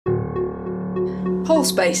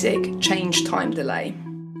Pulse Basic Change Time Delay.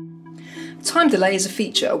 Time delay is a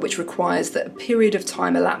feature which requires that a period of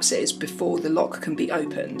time elapses before the lock can be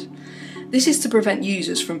opened. This is to prevent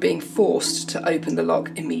users from being forced to open the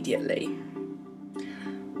lock immediately.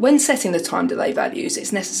 When setting the time delay values,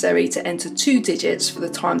 it's necessary to enter 2 digits for the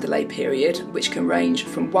time delay period, which can range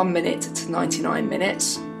from 1 minute to 99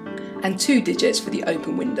 minutes, and 2 digits for the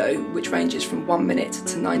open window, which ranges from 1 minute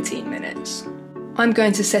to 19 minutes. I'm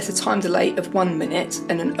going to set a time delay of 1 minute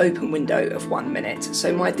and an open window of 1 minute,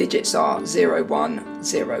 so my digits are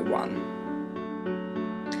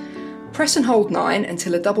 0101. Press and hold 9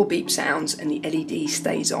 until a double beep sounds and the LED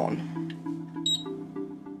stays on.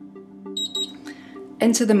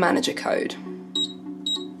 Enter the manager code.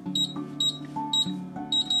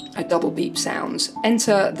 A double beep sounds.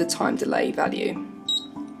 Enter the time delay value,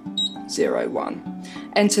 01.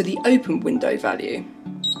 Enter the open window value,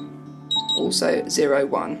 also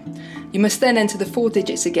 01. You must then enter the 4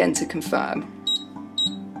 digits again to confirm.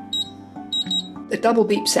 The double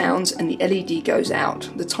beep sounds and the LED goes out.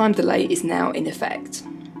 The time delay is now in effect.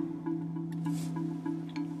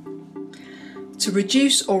 To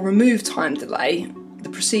reduce or remove time delay, the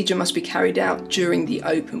procedure must be carried out during the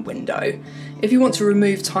open window. If you want to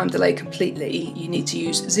remove time delay completely, you need to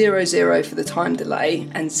use 00 for the time delay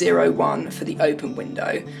and 01 for the open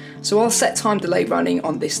window. So I'll set time delay running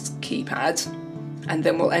on this keypad, and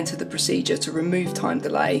then we'll enter the procedure to remove time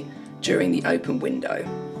delay during the open window.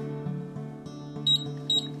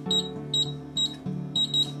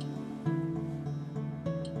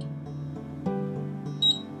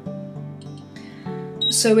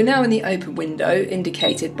 So we're now in the open window,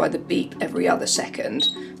 indicated by the beep every other second.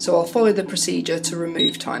 So I'll follow the procedure to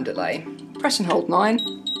remove time delay. Press and hold 9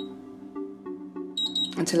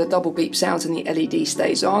 until a double beep sounds and the LED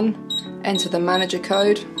stays on. Enter the manager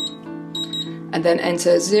code and then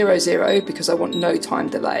enter 00 because I want no time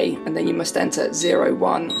delay, and then you must enter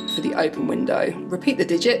 01 for the open window. Repeat the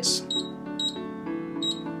digits.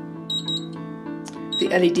 The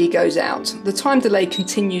LED goes out. The time delay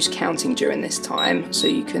continues counting during this time, so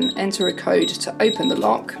you can enter a code to open the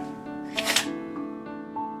lock.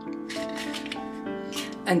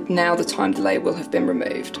 And now the time delay will have been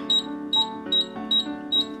removed.